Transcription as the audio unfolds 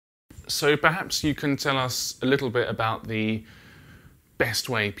So perhaps you can tell us a little bit about the best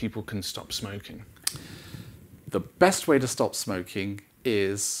way people can stop smoking. The best way to stop smoking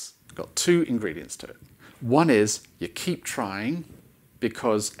is got two ingredients to it. One is you keep trying,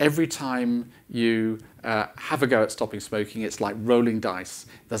 because every time you have a go at stopping smoking, it's like rolling dice.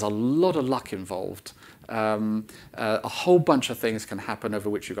 There's a lot of luck involved. A whole bunch of things can happen over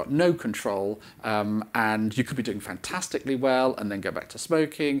which you've got no control, and you could be doing fantastically well and then go back to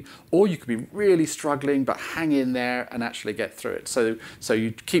smoking, or you could be really struggling but hang in there and actually get through it. So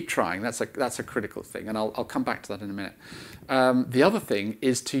you keep trying. That's a critical thing, and I'll come back to that in a minute. The other thing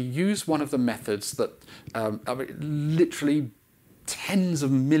is to use one of the methods that literally tens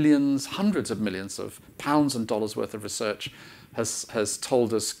of millions, hundreds of millions of pounds and dollars worth of research has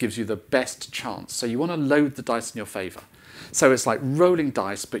told us gives you the best chance. So you want to load the dice in your favour. So it's like rolling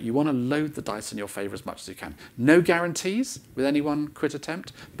dice, but you want to load the dice in your favour as much as you can. No guarantees with any one quit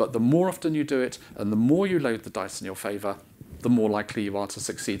attempt, but the more often you do it and the more you load the dice in your favour, the more likely you are to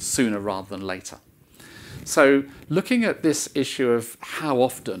succeed sooner rather than later. So looking at this issue of how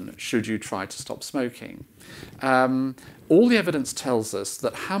often should you try to stop smoking, all the evidence tells us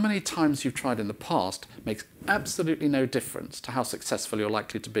that how many times you've tried in the past makes absolutely no difference to how successful you're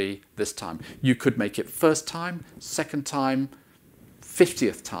likely to be this time. You could make it first time, second time,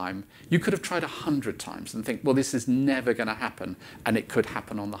 50th time. You could have tried 100 times and think, well, this is never going to happen, and it could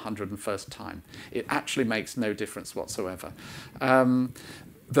happen on the 101st time. It actually makes no difference whatsoever. One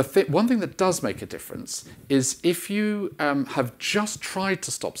thing that does make a difference is if you have just tried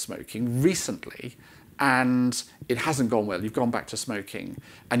to stop smoking recently and it hasn't gone well, you've gone back to smoking,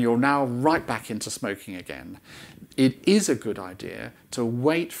 and you're now right back into smoking again, it is a good idea to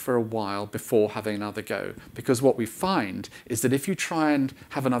wait for a while before having another go, because what we find is that if you try and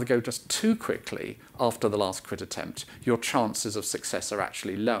have another go just too quickly after the last quit attempt, your chances of success are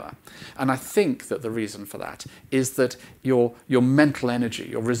actually lower. And I think that the reason for that is that your mental energy,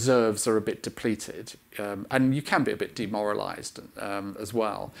 your reserves are a bit depleted, and you can be a bit demoralized as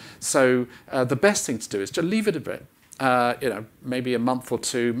well. So the best thing to do is to leave it a bit, maybe a month or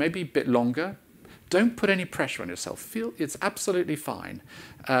two, maybe a bit longer. Don't put any pressure on yourself. Feel it's absolutely fine.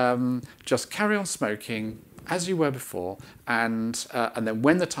 Just carry on smoking as you were before, and then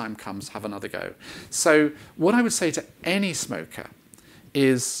when the time comes, have another go. So what I would say to any smoker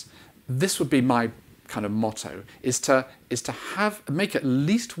is, this would be my kind of motto, is to make at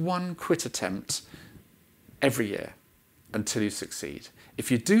least one quit attempt every year until you succeed. If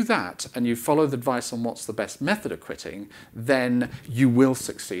you do that and you follow the advice on what's the best method of quitting, then you will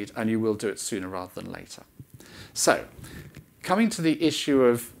succeed, and you will do it sooner rather than later. So, coming to the issue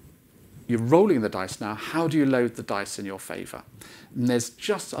of you're rolling the dice now, how do you load the dice in your favour? And there's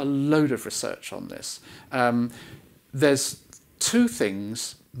just a load of research on this. There's two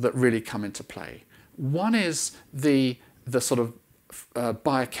things that really come into play. One is the sort of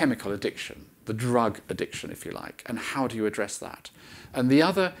biochemical addiction, the drug addiction, if you like, and how do you address that? And the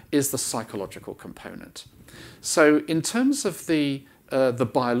other is the psychological component. So in terms of the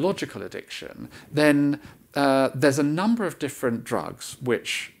biological addiction, then there's a number of different drugs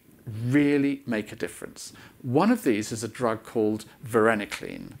which really make a difference. One of these is a drug called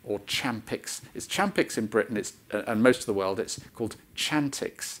varenicline, or Champix. It's Champix in Britain, and most of the world, it's called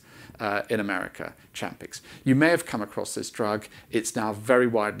Chantix. In America, Champix. You may have come across this drug. It's now very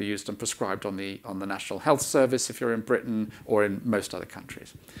widely used and prescribed on the National Health Service if you're in Britain, or in most other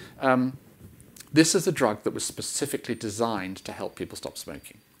countries. This is a drug that was specifically designed to help people stop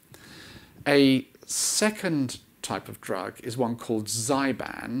smoking. A second type of drug is one called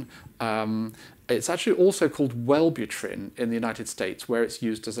Zyban. It's actually also called Wellbutrin in the United States, where it's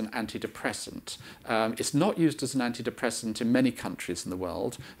used as an antidepressant. It's not used as an antidepressant in many countries in the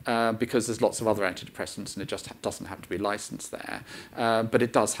world because there's lots of other antidepressants and it just doesn't have to be licensed there, but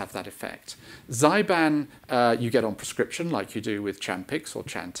it does have that effect. Zyban you get on prescription like you do with Champix or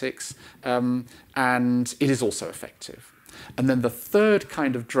Chantix, and it is also effective. And then the third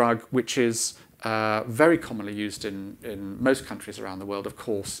kind of drug, which is very commonly used in most countries around the world, of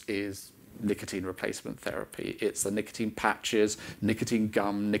course, is nicotine replacement therapy. It's the nicotine patches, nicotine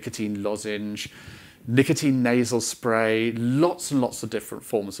gum, nicotine lozenge, nicotine nasal spray, lots and lots of different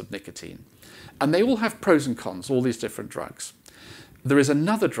forms of nicotine. And they all have pros and cons, all these different drugs. There is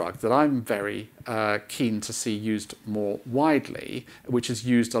another drug that I'm very keen to see used more widely, which is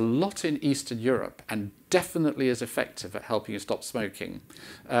used a lot in Eastern Europe and definitely is effective at helping you stop smoking.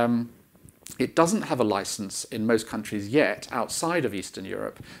 It doesn't have a license in most countries yet outside of Eastern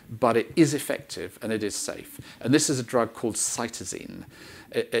Europe, but it is effective and it is safe. And this is a drug called cytosine.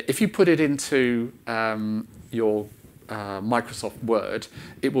 If you put it into your Microsoft Word,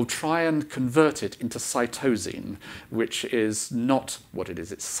 it will try and convert it into cytosine, which is not what it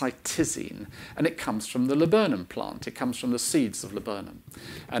is, it's cytisine. And it comes from the laburnum plant, it comes from the seeds of laburnum.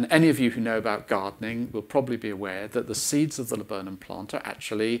 And any of you who know about gardening will probably be aware that the seeds of the laburnum plant are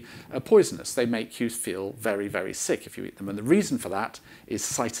actually poisonous. They make you feel very, very sick if you eat them. And the reason for that is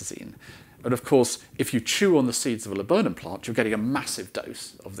cytosine. And of course, if you chew on the seeds of a laburnum plant, you're getting a massive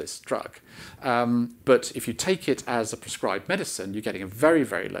dose of this drug. But if you take it as a prescribed medicine, you're getting a very,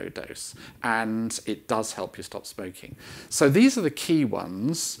 very low dose, and it does help you stop smoking. So these are the key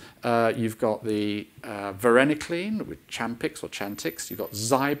ones. You've got the varenicline with Champix or Chantix. You've got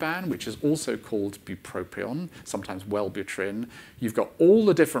Zyban, which is also called bupropion, sometimes Wellbutrin. You've got all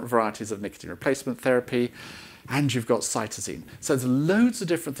the different varieties of nicotine replacement therapy. And you've got cytosine. So there's loads of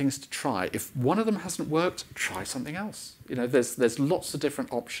different things to try. If one of them hasn't worked, try something else. You know, there's lots of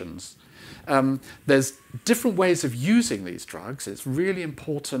different options. There's different ways of using these drugs. It's really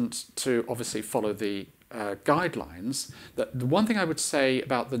important to obviously follow the guidelines. The one thing I would say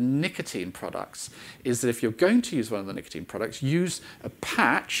about the nicotine products is that if you're going to use one of the nicotine products, use a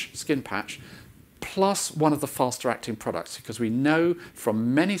patch, skin patch, plus one of the faster acting products, because we know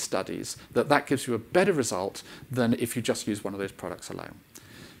from many studies that that gives you a better result than if you just use one of those products alone.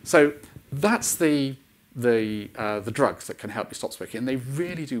 So that's the drugs that can help you stop smoking, and they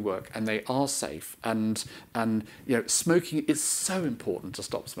really do work, and they are safe. And you know, smoking is so important to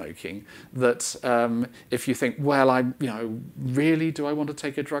stop smoking that if you think, well, really, do I want to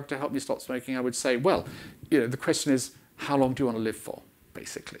take a drug to help me stop smoking? I would say, well, you know, the question is, how long do you want to live for?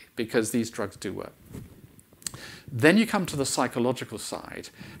 Basically, because these drugs do work. Then you come to the psychological side.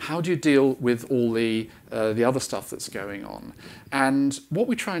 How do you deal with all the other stuff that's going on? And what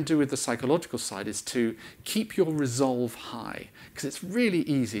we try and do with the psychological side is to keep your resolve high, because it's really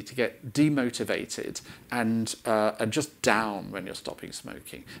easy to get demotivated and just down when you're stopping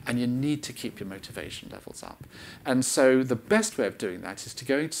smoking, and you need to keep your motivation levels up. And so the best way of doing that is to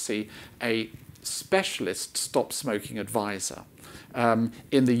go to see a specialist stop smoking advisor.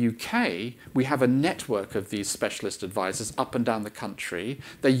 In the UK, we have a network of these specialist advisors up and down the country.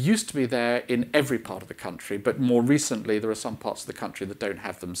 They used to be there in every part of the country, but more recently there are some parts of the country that don't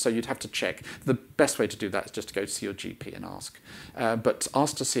have them, so you'd have to check. The best way to do that is just to go to see your GP and ask. But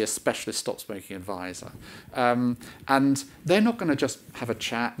ask to see a specialist stop smoking advisor. And they're not going to just have a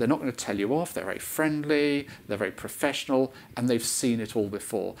chat, they're not going to tell you off, they're very friendly, they're very professional, and they've seen it all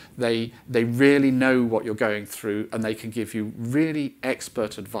before. They really know what you're going through, and they can give you really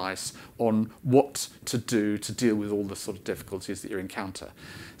expert advice on what to do to deal with all the sort of difficulties that you encounter.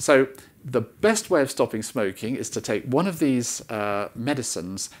 So the best way of stopping smoking is to take one of these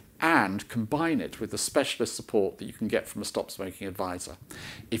medicines and combine it with the specialist support that you can get from a stop smoking advisor.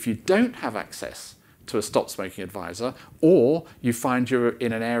 If you don't have access to a stop smoking advisor, or you find you're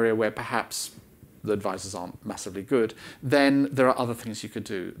in an area where perhaps the advisors aren't massively good, then there are other things you could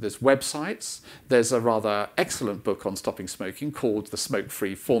do. There's websites. There's a rather excellent book on stopping smoking called The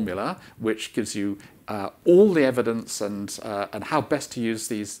Smoke-Free Formula, which gives you all the evidence and how best to use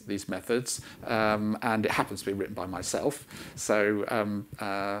these methods. And it happens to be written by myself, so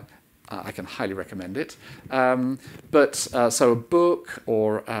I can highly recommend it. So a book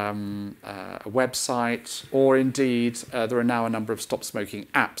or a website, or indeed there are now a number of stop smoking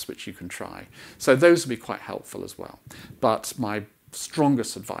apps which you can try. So those will be quite helpful as well. But my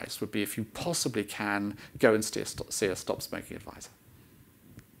strongest advice would be, if you possibly can, go and see a stop smoking advisor.